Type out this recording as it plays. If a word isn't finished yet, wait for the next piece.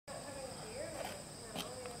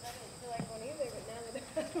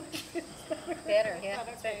better, yeah.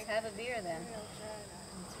 That's right. Have a beer then.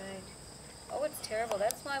 That's right. Oh, it's terrible.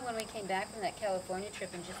 That's why when we came back from that California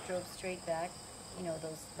trip and just drove straight back, you know,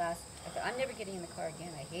 those last... I'm never getting in the car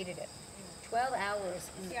again. I hated it. 12 hours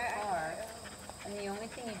in the car, and the only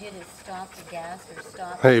thing you did is stop for gas or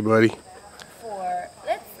stop... Hey, buddy. For...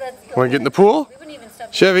 Let's go... Want to get in the pool? We wouldn't even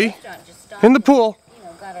stop Chevy, at the restaurant. Just stop in the pool. You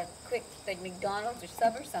know, got a quick, like McDonald's or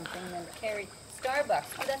sub or something, and then carried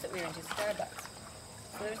Starbucks. Oh, that's what we were into, Starbucks.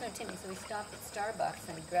 So there was no Timmy, so we stopped at Starbucks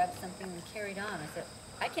and we grabbed something and carried on. I said,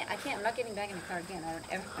 I can't, I'm not getting back in the car again. I don't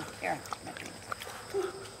ever care.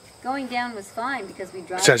 Going down was fine because we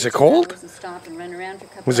drove Is it cold? and stopped and run around for a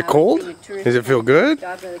couple Was it hours. cold? Does it feel good?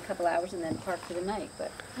 Stopped for a couple hours and then parked for the night,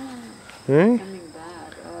 but Hmm? coming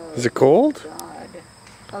back. Oh, Is it cold? God.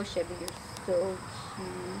 Oh, Chevy, you're so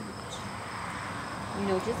cute. You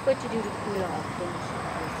know just what you do to cool off, don't you?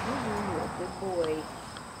 You're a good boy.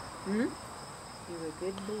 Hmm? You're a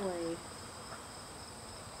good boy.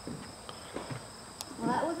 Well,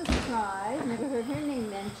 that was a surprise. Never heard her name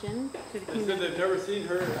mentioned. They said they've never seen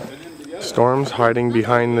her and him together. Storm's hiding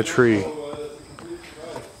behind the tree.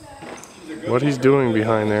 What he's doing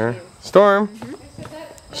behind there. Storm!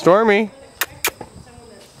 Stormy!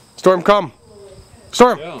 Storm, come!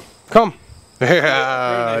 Storm! Yeah. Come!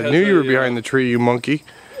 Yeah, I knew you were behind the tree, you monkey.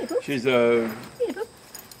 She's a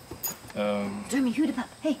Stormy, hoot up.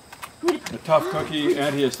 Hey, hoot a tough cookie,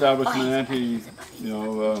 anti-establishment, you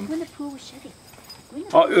know. Go in the pool with Chevy.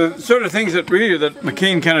 Sort of things that really that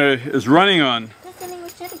McCain kind of is running on. Go swimming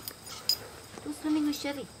with Chevy. Go swimming with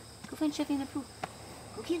Chevy. Go find Chevy in the pool.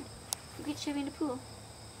 Go get him. Go get Chevy in the pool.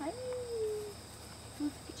 Hi. Go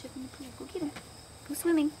get Chevy in the pool. Go get him. Go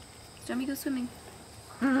swimming. Stormy, go swimming.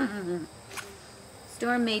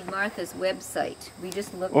 Storm made Martha's website. We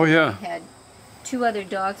just looked. Oh, yeah. We had 2 other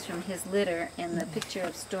dogs from his litter and the picture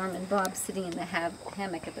of Storm and Bob sitting in the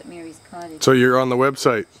hammock up at Mary's cottage. So you're on the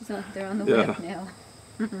website. They're on the web now.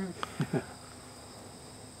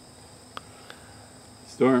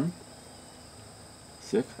 Storm.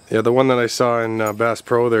 Sick. Yeah, the one that I saw in Bass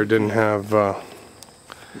Pro there didn't have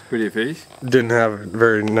His pretty face. didn't have a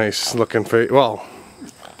very nice looking face. Well,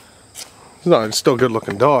 it's still a good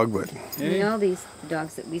looking dog, but You know, these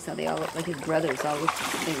dogs that we saw, they all look like his brothers. All look,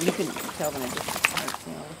 you can tell them at different parts.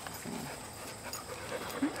 They all look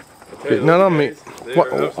the same. not on me.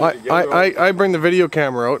 Well, I bring the video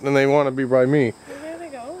camera out and they want to be by me. There they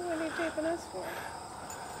go. What are you taping us for?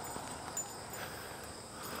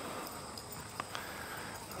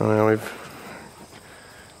 I know we've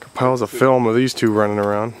got piles of film of these 2 running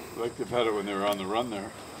around. I like they've had it when they were on the run there.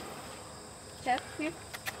 Jeff, here.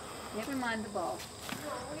 Never mind the ball.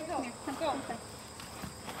 Here, come, come.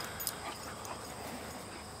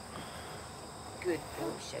 Good boy,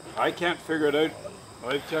 Chevy. I can't figure it out.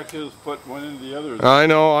 I checked his foot one into the other. I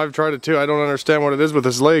know, I've tried it too. I don't understand what it is with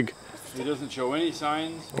his leg. He doesn't show any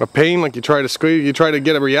signs. A pain, like you try to squeeze, you try to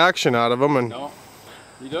get a reaction out of him, and No,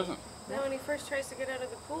 he doesn't. Now when he first tries to get out of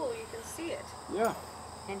the pool, you can see it. Yeah.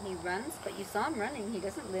 And he runs, but you saw him running. He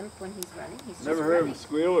doesn't limp when he's running. He's just Never heard running. him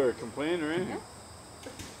squeal or complain or anything.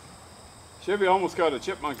 Chevy almost got a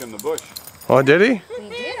chipmunk in the bush. oh, did he? He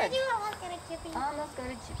did. Almost got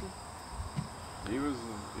a chippy. He was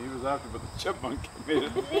after, but the chipmunk made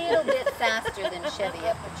it. A little bit faster than Chevy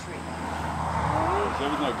up the tree.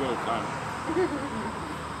 Chevy's not good at climbing.